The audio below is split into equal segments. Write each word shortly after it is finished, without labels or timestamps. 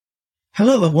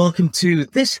Hello and welcome to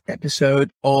this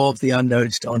episode of The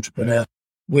Unnoticed Entrepreneur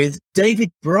with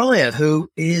David Brier, who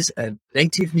is a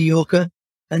native New Yorker,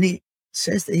 and he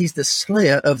says that he's the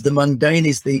slayer of the mundane.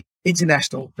 Is the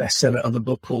international bestseller of a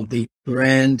book called The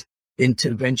Brand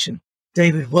Intervention.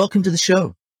 David, welcome to the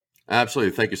show.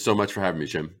 Absolutely. Thank you so much for having me,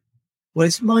 Jim. Well,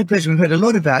 it's my pleasure. We've heard a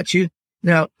lot about you.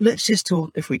 Now, let's just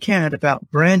talk, if we can, about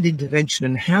brand intervention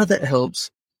and how that helps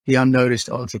the unnoticed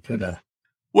entrepreneur.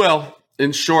 Well,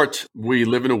 in short, we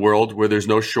live in a world where there's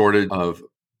no shortage of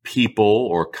people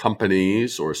or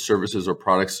companies or services or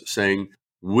products saying,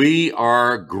 we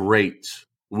are great.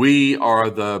 We are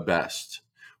the best.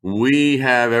 We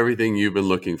have everything you've been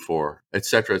looking for, et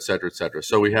cetera, et cetera, et cetera.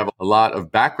 So we have a lot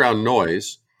of background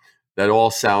noise that all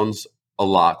sounds a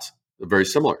lot very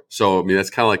similar. So, I mean, that's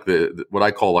kind of like what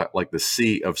I call like the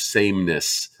sea of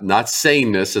sameness. Not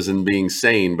saneness as in being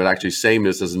sane, but actually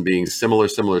sameness as in being similar.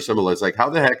 It's like, how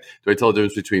the heck do I tell the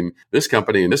difference between this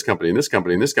company and this company and this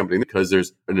company and this company? Because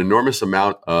there's an enormous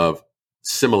amount of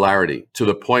similarity to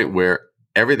the point where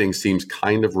everything seems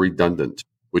kind of redundant,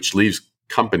 which leaves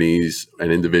companies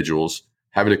and individuals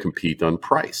having to compete on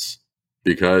price.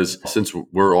 Because since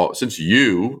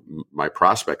you, my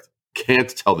prospect, can't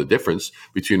tell the difference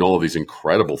between all of these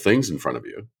incredible things in front of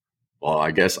you, well,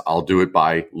 I guess I'll do it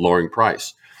by lowering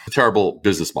price. A terrible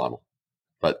business model,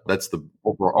 but that's the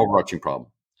overarching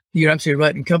problem. You're absolutely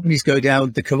right. And companies go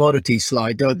down the commodity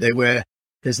slide, don't they, where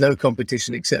there's no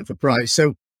competition except for price.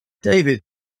 So, David,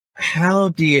 how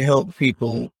do you help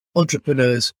people,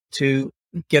 entrepreneurs, to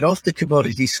get off the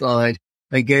commodity slide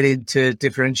and get into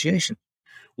differentiation?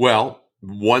 Well,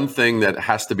 one thing that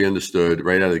has to be understood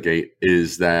right out of the gate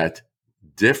is that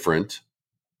different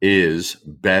is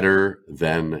better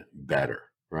than better,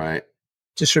 right?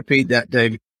 Just repeat that,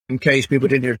 David, in case people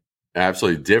didn't hear.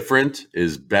 Absolutely. Different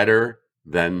is better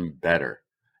than better.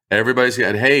 Everybody's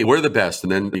going, hey, we're the best.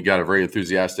 And then you got a very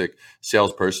enthusiastic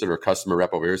salesperson or customer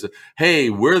rep over here says, hey,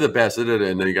 we're the best. And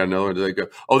then you got another one. They go,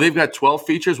 oh, they've got 12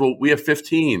 features. Well, we have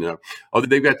 15. Oh,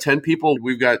 they've got 10 people.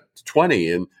 We've got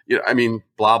 20. And,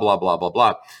 blah, blah, blah, blah,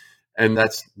 blah. And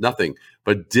that's nothing.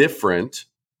 But different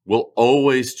will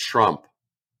always trump.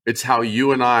 It's how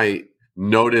you and I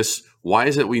notice. Why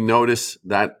is it we notice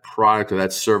that product or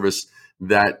that service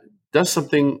that does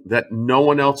something that no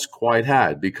one else quite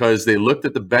had? Because they looked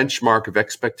at the benchmark of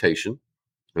expectation.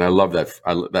 And I love that.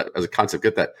 I love that as a concept.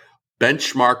 Get that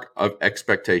benchmark of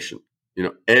expectation.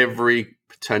 Every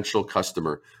potential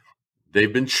customer,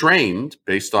 they've been trained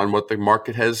based on what the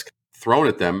market has thrown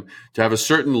at them to have a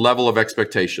certain level of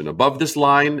expectation. Above this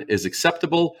line is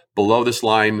acceptable. Below this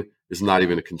line is not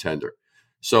even a contender.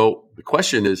 So the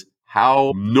question is,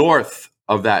 how north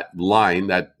of that line,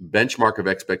 that benchmark of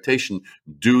expectation,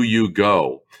 do you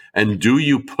go? And do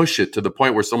you push it to the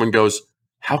point where someone goes,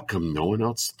 how come no one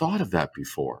else thought of that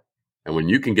before? And when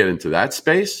you can get into that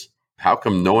space, how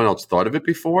come no one else thought of it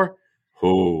before?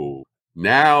 Oh,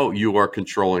 now you are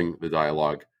controlling the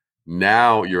dialogue.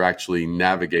 Now you're actually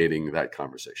navigating that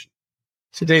conversation.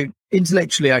 So, Dave,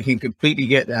 intellectually, I can completely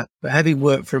get that. But having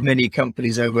worked for many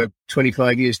companies over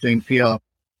 25 years doing PR,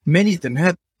 many of them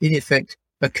have, in effect,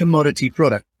 a commodity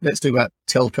product. Let's talk about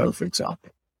telco, for example,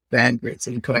 bandwidth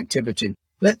and connectivity.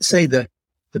 Let's say the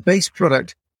base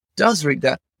product does reach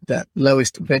that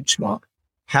lowest benchmark.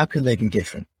 How can they be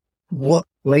different? What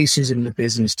places in the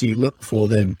business do you look for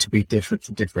them to be different,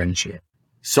 to differentiate?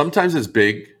 Sometimes it's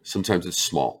big, sometimes it's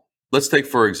small. Let's take,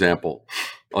 for example,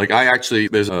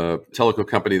 there's a telco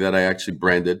company that I actually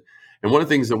branded. And one of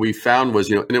the things that we found was,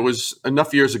 and it was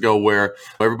enough years ago where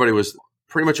everybody was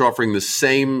pretty much offering the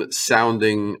same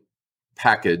sounding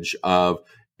package of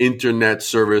internet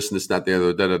service and this, that, the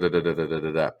other, da, da, da, da, da, da,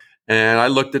 da, da. And I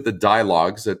looked at the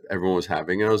dialogues that everyone was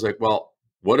having, and I was like, well,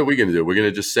 what are we going to do? We're going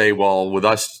to just say, well, with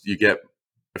us, you get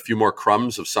a few more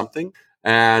crumbs of something.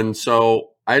 And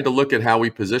so I had to look at how we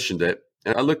positioned it.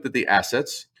 And I looked at the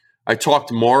assets. I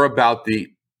talked more about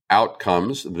the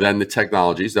outcomes than the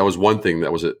technologies. That was one thing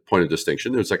that was a point of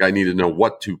distinction. It was like I needed to know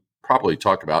what to properly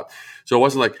talk about. So it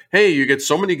wasn't like, hey, you get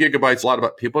so many gigabytes, a lot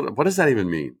about people. What does that even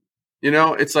mean?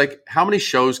 It's like, how many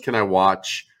shows can I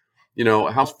watch?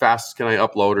 How fast can I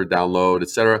upload or download, et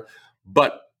cetera.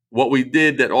 But what we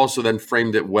did that also then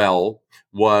framed it well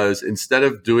was, instead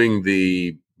of doing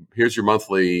here's your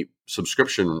monthly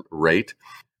subscription rate,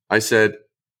 I said,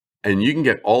 and you can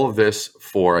get all of this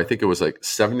for, I think it was like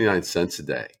 79 cents a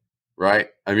day, right?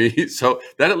 I mean, so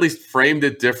that at least framed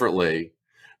it differently.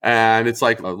 And it's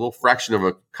like a little fraction of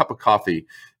a cup of coffee.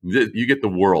 You get the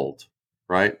world,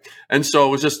 right? And so it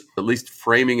was just at least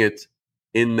framing it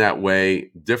in that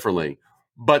way differently.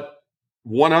 But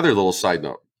one other little side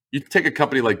note, you take a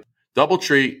company like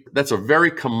DoubleTree, that's a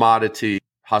very commodity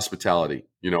hospitality,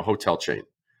 hotel chain.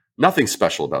 Nothing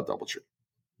special about DoubleTree.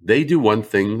 They do one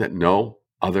thing that no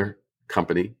other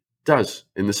company does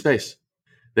in the space.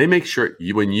 They make sure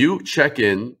when you check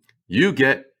in, you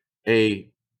get a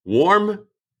warm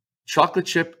chocolate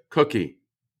chip cookie.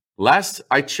 Last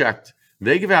I checked,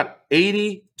 they give out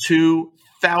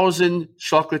 82,000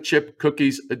 chocolate chip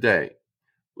cookies a day.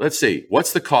 Let's see,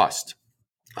 what's the cost?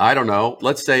 I don't know.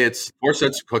 Let's say it's 4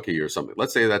 cents a cookie or something.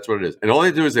 Let's say that's what it is. And all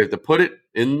they do is they have to put it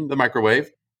in the microwave,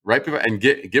 right? And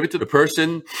give it to the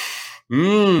person.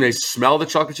 They smell the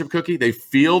chocolate chip cookie. They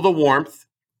feel the warmth.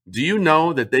 Do you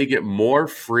know that they get more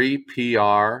free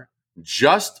PR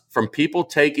just from people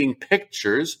taking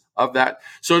pictures of that?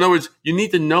 So in other words, you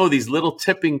need to know these little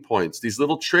tipping points, these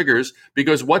little triggers,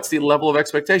 because what's the level of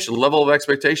expectation? The level of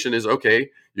expectation is, okay,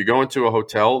 you go into a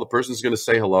hotel, the person's going to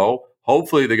say hello.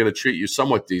 Hopefully they're going to treat you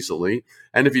somewhat decently.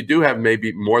 And if you do have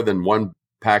maybe more than one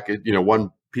package,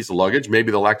 one piece of luggage,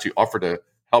 maybe they'll actually offer to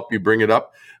help you bring it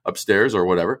up upstairs or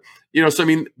whatever. So I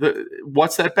mean,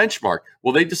 what's that benchmark?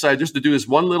 Well, they decide just to do this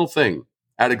one little thing.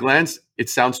 At a glance, it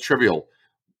sounds trivial,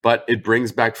 but it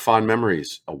brings back fond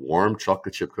memories. A warm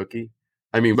chocolate chip cookie.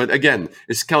 I mean, but again,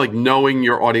 it's kind of like knowing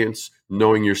your audience,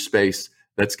 knowing your space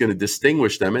that's going to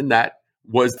distinguish them. And that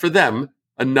was for them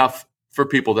enough for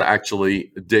people to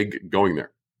actually dig going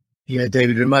there. Yeah,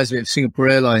 David, it reminds me of Singapore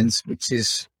Airlines, which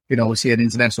is, obviously an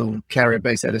international carrier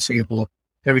based out of Singapore.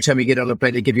 Every time you get on a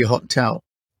plane, they give you a hot towel,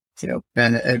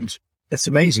 and that's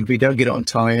amazing. If you don't get it on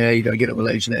Thai Air, you don't get it on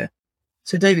Malaysian Air.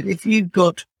 So, David, if you've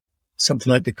got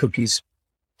something like the cookies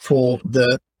for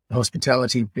the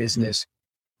hospitality business,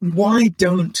 why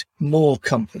don't more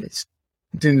companies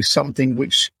do something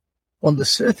which on the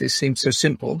surface seems so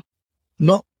simple,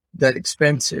 not that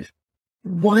expensive?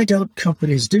 Why don't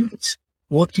companies do this?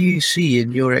 What do you see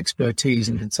in your expertise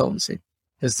in consultancy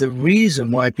as the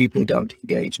reason why people don't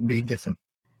engage in being different?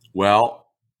 Well,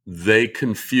 they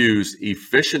confuse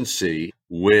efficiency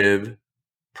with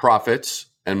profits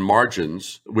and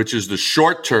margins, which is the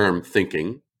short-term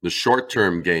thinking, the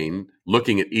short-term gain,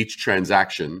 looking at each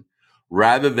transaction,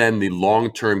 rather than the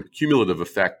long-term cumulative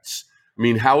effects. I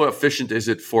mean, how efficient is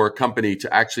it for a company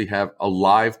to actually have a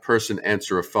live person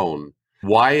answer a phone?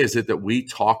 Why is it that we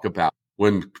talk about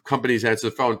when companies answer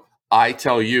the phone? I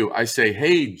tell you, I say,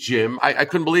 hey, Jim, I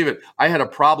couldn't believe it. I had a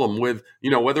problem with,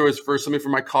 whether it was for something for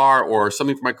my car or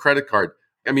something for my credit card.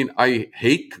 I mean, I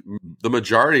hate the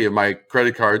majority of my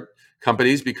credit card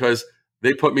companies because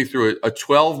they put me through a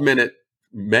 12-minute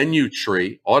menu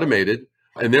tree, automated,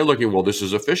 and they're looking, well, this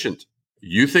is efficient.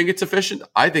 You think it's efficient?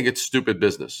 I think it's stupid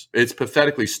business. It's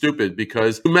pathetically stupid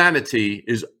because humanity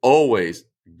is always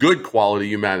good quality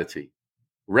humanity,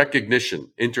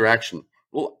 recognition, interaction.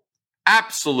 Well,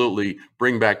 absolutely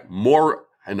bring back more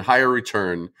and higher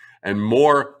return and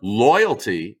more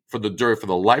loyalty for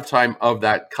the lifetime of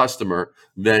that customer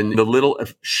than the little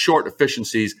short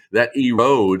efficiencies that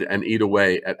erode and eat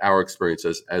away at our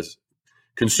experiences as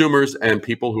consumers and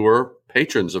people who are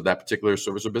patrons of that particular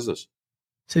service or business.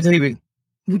 So, David,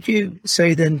 would you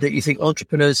say then that you think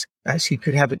entrepreneurs actually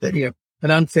could have an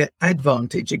unfair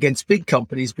advantage against big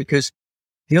companies because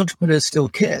the entrepreneurs still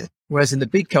care, whereas in the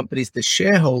big companies, the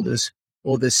shareholders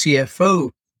or the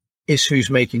CFO is who's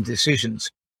making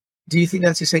decisions? Do you think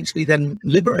that's essentially then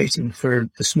liberating for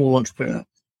the small entrepreneur?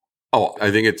 Oh,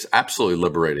 I think it's absolutely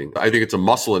liberating. I think it's a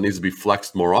muscle that needs to be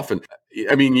flexed more often.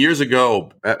 I mean, years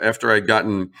ago, after I'd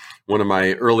gotten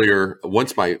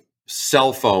once my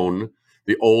cell phone,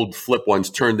 the old flip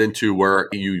ones turned into where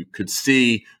you could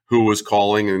see who was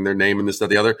calling and their name and this, that,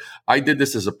 the other. I did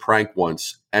this as a prank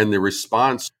once, and the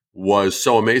response was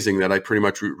so amazing that I pretty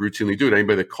much routinely do it.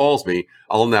 Anybody that calls me,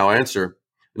 I'll now answer.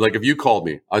 Like if you called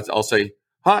me, I'll say,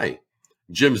 hi,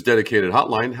 Jim's dedicated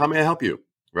hotline. How may I help you?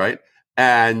 Right?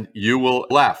 And you will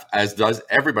laugh, as does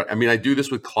everybody. I mean, I do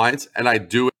this with clients and I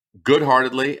do it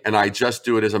good-heartedly, and I just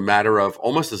do it as a matter of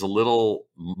almost as a little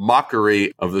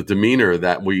mockery of the demeanor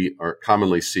that we are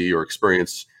commonly see or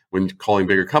experience when calling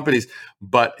bigger companies.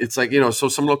 But it's like, so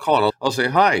someone will call and I'll say,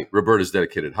 hi, Roberta's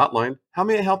dedicated hotline. How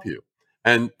may I help you?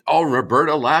 And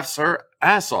Roberta laughs her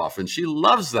ass off and she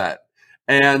loves that.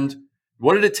 And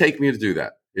what did it take me to do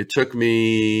that? It took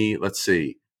me,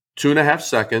 2.5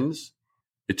 seconds.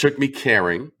 It took me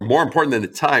caring. More important than the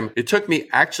time, it took me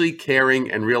actually caring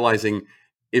and realizing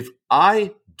if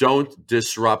I don't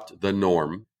disrupt the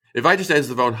norm, if I just answer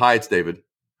the phone, hi, it's David,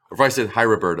 or if I said, hi,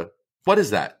 Roberta, what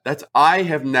is that? I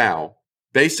have now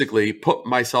basically put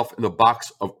myself in the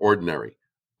box of ordinary.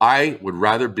 I would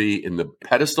rather be in the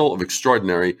pedestal of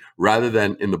extraordinary rather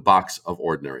than in the box of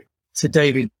ordinary. So,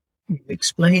 David,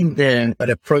 explain there that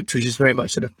approach, which is very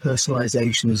much sort of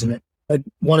personalization, isn't it?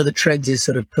 one of the trends is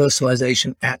sort of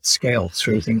personalization at scale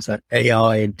through things like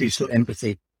AI and digital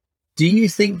empathy. Do you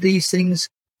think these things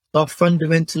are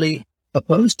fundamentally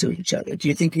opposed to each other? Do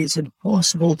you think it's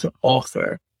impossible to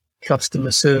offer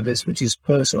customer service which is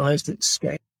personalized at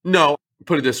scale? No,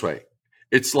 put it this way.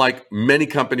 It's like many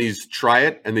companies try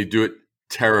it and they do it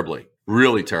terribly,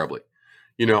 really terribly.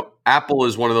 Apple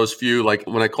is one of those few, like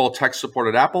when I call tech support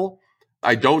at Apple,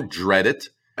 I don't dread it.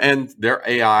 And their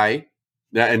AI,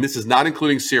 and this is not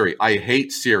including Siri. I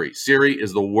hate Siri. Siri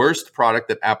is the worst product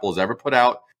that Apple has ever put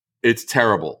out. It's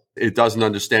terrible. It doesn't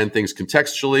understand things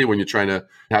contextually. When you're trying to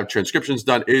have transcriptions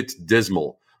done, it's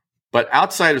dismal. But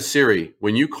outside of Siri,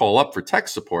 when you call up for tech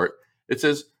support, it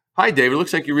says, "Hi, David,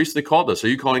 looks like you recently called us. Are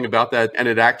you calling about that?" And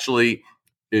it actually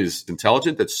is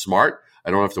intelligent. That's smart.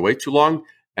 I don't have to wait too long.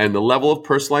 And the level of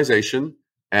personalization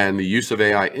and the use of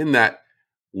AI in that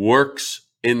works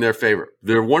in their favor.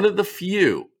 They're one of the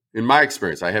few, in my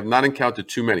experience. I have not encountered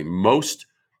too many. Most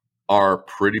are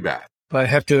pretty bad. I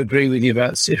have to agree with you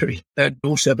about Siri and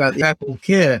also about the Apple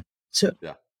Care. So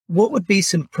what would be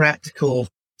some practical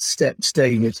steps,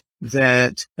 David,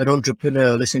 that an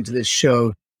entrepreneur listening to this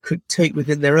show could take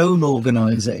within their own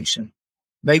organization?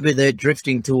 Maybe they're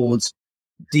drifting towards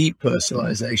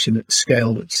depersonalization at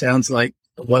scale, which sounds like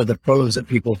one of the problems that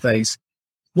people face.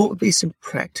 What would be some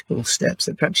practical steps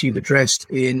that perhaps you've addressed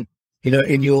in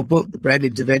your book, The Brand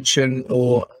Intervention,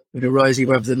 or Rising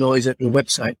Above the Noise at your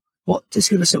website? Just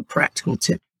give us some practical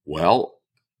tip. Well,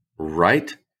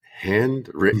 write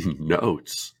handwritten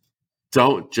notes.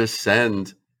 Don't just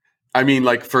send.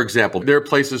 For example, there are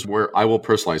places where I will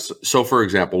personalize. So, for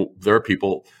example, there are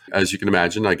people, as you can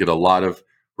imagine, I get a lot of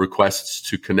requests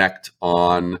to connect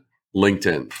on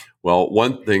LinkedIn. Well,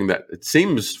 one thing that it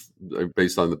seems,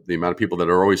 based on the amount of people that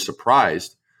are always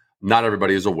surprised, not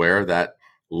everybody is aware that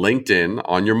LinkedIn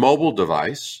on your mobile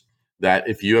device, that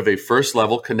if you have a first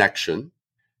level connection,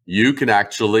 you can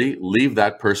actually leave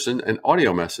that person an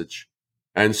audio message.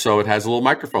 And so it has a little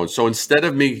microphone. So instead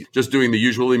of me just doing the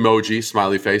usual emoji,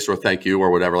 smiley face, or thank you,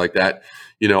 or whatever like that,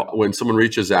 when someone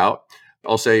reaches out,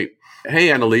 I'll say,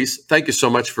 "Hey, Annalise, thank you so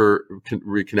much for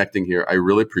reconnecting here. I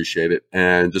really appreciate it.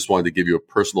 And just wanted to give you a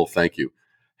personal thank you.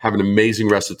 Have an amazing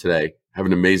rest of today. Have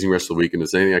an amazing rest of the week. And if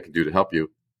there's anything I can do to help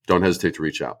you, don't hesitate to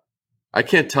reach out." I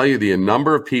can't tell you the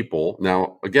number of people.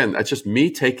 Now, again, that's just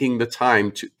me taking the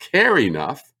time to care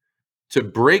enough to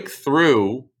break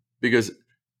through, because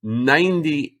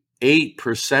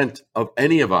 98% of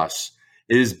any of us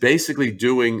is basically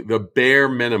doing the bare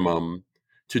minimum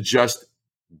to just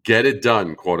get it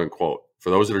done, quote unquote. For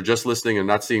those that are just listening and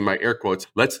not seeing my air quotes,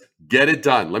 let's get it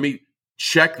done. Let me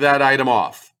check that item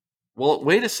off. Well,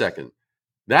 wait a second.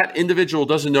 That individual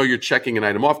doesn't know you're checking an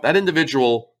item off. That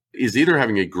individual is either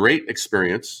having a great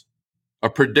experience, a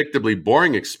predictably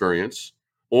boring experience,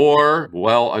 or,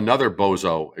 another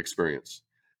bozo experience.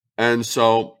 And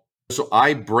so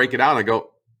I break it out and I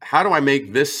go, how do I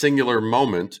make this singular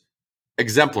moment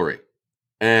exemplary?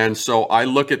 And so I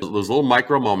look at those little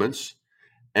micro moments,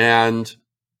 and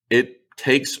it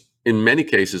takes, in many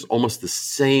cases, almost the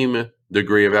same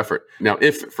degree of effort. Now,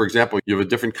 if, for example, you have a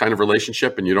different kind of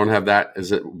relationship and you don't have that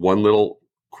as one little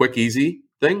quick, easy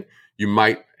thing, you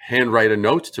might handwrite a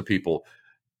note to people.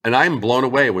 And I'm blown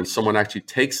away when someone actually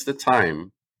takes the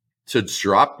time to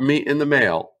drop me in the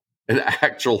mail an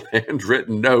actual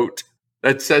handwritten note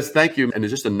that says thank you. And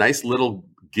it's just a nice little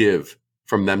give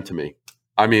from them to me.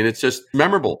 It's just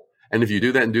memorable. And if you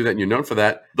do that and you're known for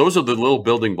that, those are the little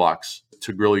building blocks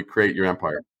to really create your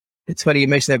empire. It's funny you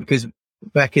mention that, because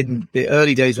back in the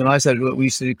early days when I started, we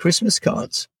used to do Christmas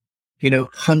cards,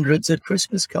 hundreds of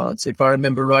Christmas cards, if I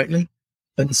remember rightly,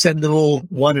 and send them all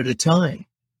one at a time.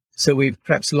 So we've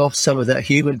perhaps lost some of that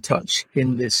human touch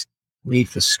in this need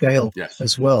for scale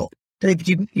as well.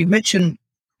 David, you mentioned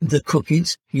the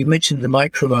cookies, you mentioned the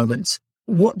micro moments.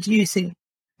 What do you think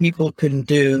people can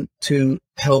do to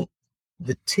help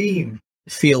the team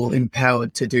feel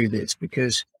empowered to do this?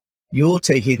 Because you're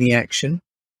taking the action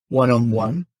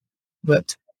one-on-one,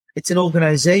 but it's an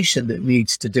organization that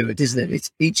needs to do it, isn't it?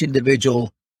 It's each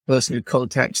individual person who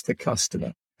contacts the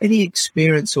customer. Any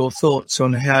experience or thoughts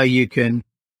on how you can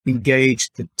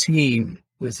engage the team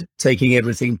with taking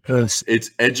everything personally?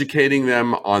 It's educating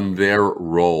them on their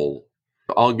role.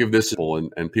 I'll give this,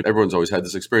 and people, everyone's always had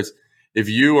this experience. If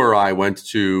you or I went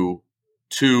to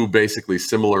two basically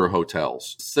similar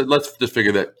hotels, so let's just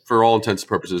figure that for all intents and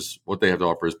purposes, what they have to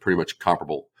offer is pretty much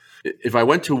comparable. If I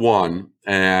went to one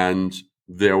and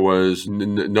there was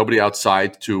nobody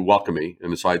outside to welcome me,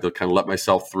 and so I had to kind of let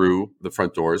myself through the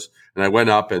front doors, and I went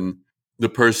up, and the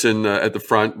person at the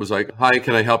front was like, "Hi,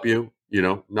 can I help you?"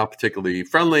 Not particularly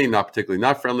friendly, not particularly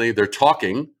not friendly. They're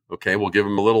talking. Okay, we'll give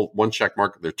them a little one check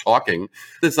mark. They're talking.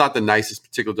 It's not the nicest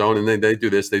particular tone, and then they do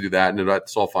this, they do that, and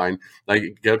that's all fine.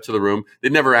 I get up to the room. They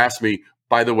never ask me,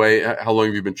 by the way, how long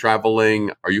have you been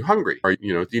traveling? Are you hungry? Do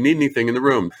you need anything in the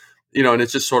room? And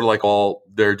it's just sort of like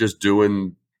they're just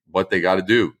doing what they got to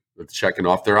do, checking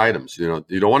off their items. You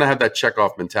don't want to have that check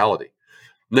off mentality.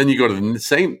 And then you go to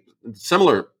the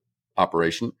similar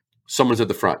operation. Someone's at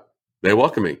the front. They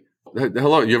welcome me.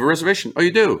 Hello, you have a reservation? Oh,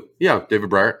 you do? Yeah, David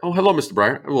Brier. Oh, hello, Mr.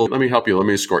 Brier. Well, let me help you. Let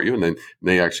me escort you. And then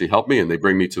they actually help me, and they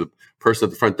bring me to the person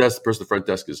at the front desk. The person at the front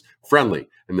desk is friendly,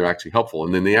 and they're actually helpful.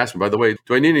 And then they ask me, by the way,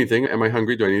 do I need anything? Am I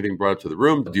hungry? Do I need anything brought up to the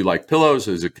room? Do you like pillows?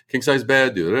 Is it a king-size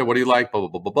bed? What do you like? Blah, blah,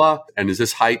 blah, blah, blah. And is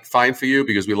this height fine for you?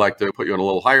 Because we like to put you on a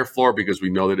little higher floor because we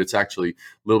know that it's actually a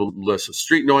little less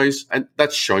street noise. And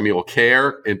that's showing me,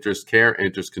 care, interest,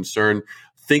 concern,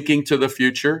 thinking to the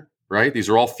future, right? These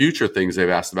are all future things they've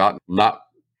asked about, not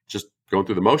just going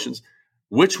through the motions.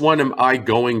 Which one am I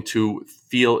going to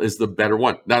feel is the better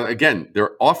one? Now, again,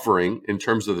 they're offering in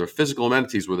terms of their physical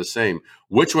amenities were the same.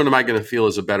 Which one am I going to feel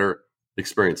is a better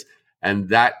experience? And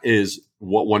that is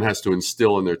what one has to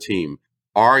instill in their team.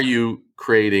 Are you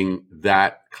creating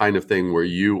that kind of thing where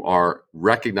you are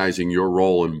recognizing your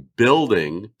role in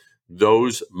building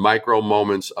those micro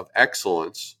moments of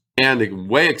excellence and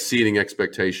way exceeding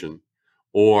expectation?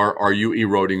 Or are you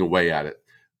eroding away at it?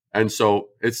 And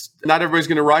so it's not everybody's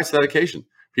going to rise to that occasion.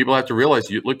 People have to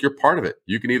realize, you're part of it.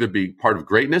 You can either be part of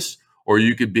greatness or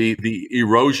you could be the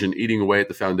erosion eating away at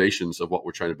the foundations of what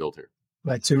we're trying to build here.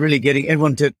 Right. So really getting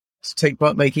everyone to take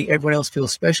part, making everyone else feel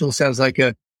special sounds like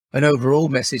an overall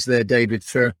message there, David,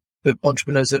 for the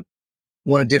entrepreneurs that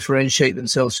want to differentiate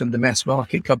themselves from the mass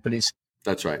market companies.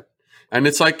 That's right. And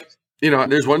it's like,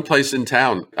 there's one place in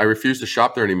town, I refuse to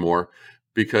shop there anymore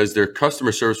because their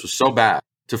customer service was so bad.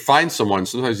 To find someone,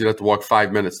 sometimes you'd have to walk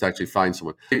 5 minutes to actually find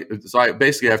someone. So I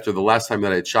basically, after the last time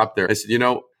that I had shopped there, I said,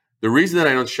 the reason that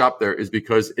I don't shop there is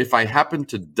because if I happen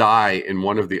to die in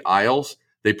one of the aisles,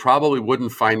 they probably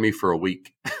wouldn't find me for a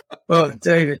week. Well,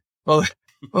 David, on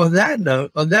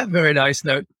that very nice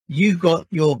note, you've got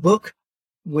your book,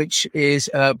 which is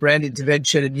Brand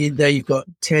Intervention, and in there you've got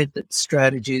 10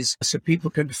 strategies so people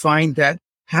can find that.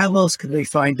 How else can they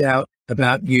find out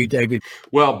about you, David?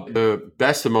 Well, the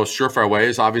best and most surefire way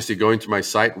is obviously going to my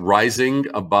site,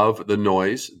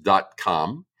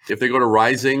 risingabovethenoise.com. If they go to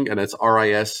Rising, and it's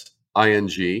RISING,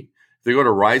 if they go to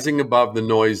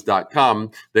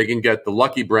risingabovethenoise.com, they can get the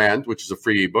Lucky Brand, which is a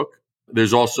free ebook.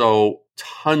 There's also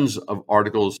tons of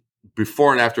articles,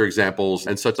 before and after examples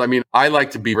and such. I mean, I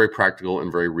like to be very practical and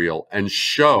very real and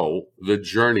show the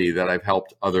journey that I've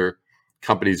helped other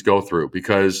companies go through,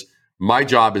 because my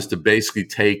job is to basically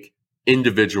take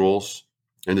individuals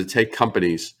and to take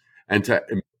companies and to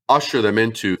usher them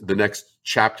into the next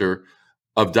chapter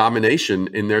of domination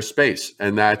in their space.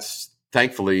 And that's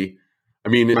thankfully,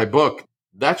 in my book,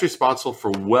 that's responsible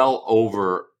for well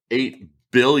over $8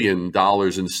 billion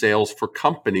in sales for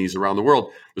companies around the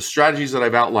world. The strategies that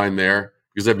I've outlined there,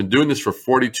 because I've been doing this for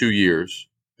 42 years,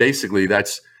 basically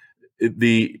that's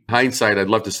the hindsight. I'd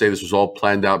love to say this was all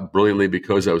planned out brilliantly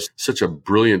because I was such a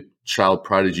brilliant child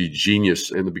prodigy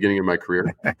genius in the beginning of my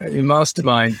career. Your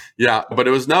mastermind. Yeah, but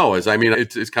it's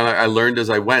kind of, I learned as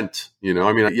I went,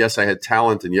 yes, I had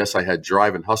talent and yes, I had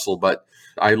drive and hustle, but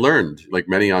I learned, like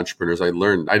many entrepreneurs, I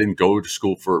didn't go to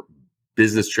school for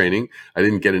business training. I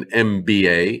didn't get an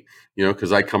MBA,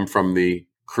 because I come from the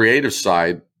creative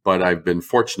side, but I've been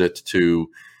fortunate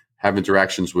to have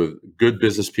interactions with good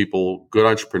business people, good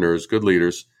entrepreneurs, good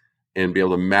leaders, and be able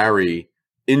to marry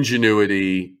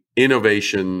ingenuity,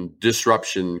 innovation,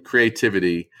 disruption,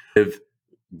 creativity with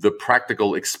the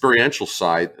practical experiential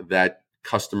side that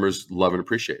customers love and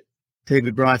appreciate.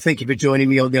 David Brier, thank you for joining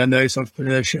me on the Unnoticed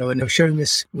Entrepreneur Show and sharing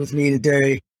this with me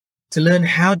today to learn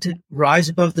how to rise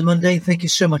above the mundane. Thank you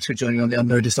so much for joining on the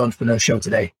Unnoticed Entrepreneur Show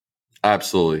today.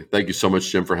 Absolutely. Thank you so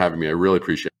much, Jim, for having me. I really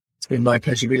appreciate it. It's been my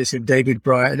pleasure to listen to David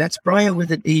Brier. And that's Brier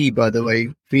with an E, by the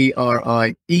way, Brier.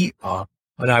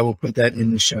 And I will put that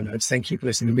in the show notes. Thank you for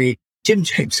listening to me, Jim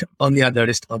James, on the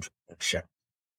Unnoticed Entrepreneur Show.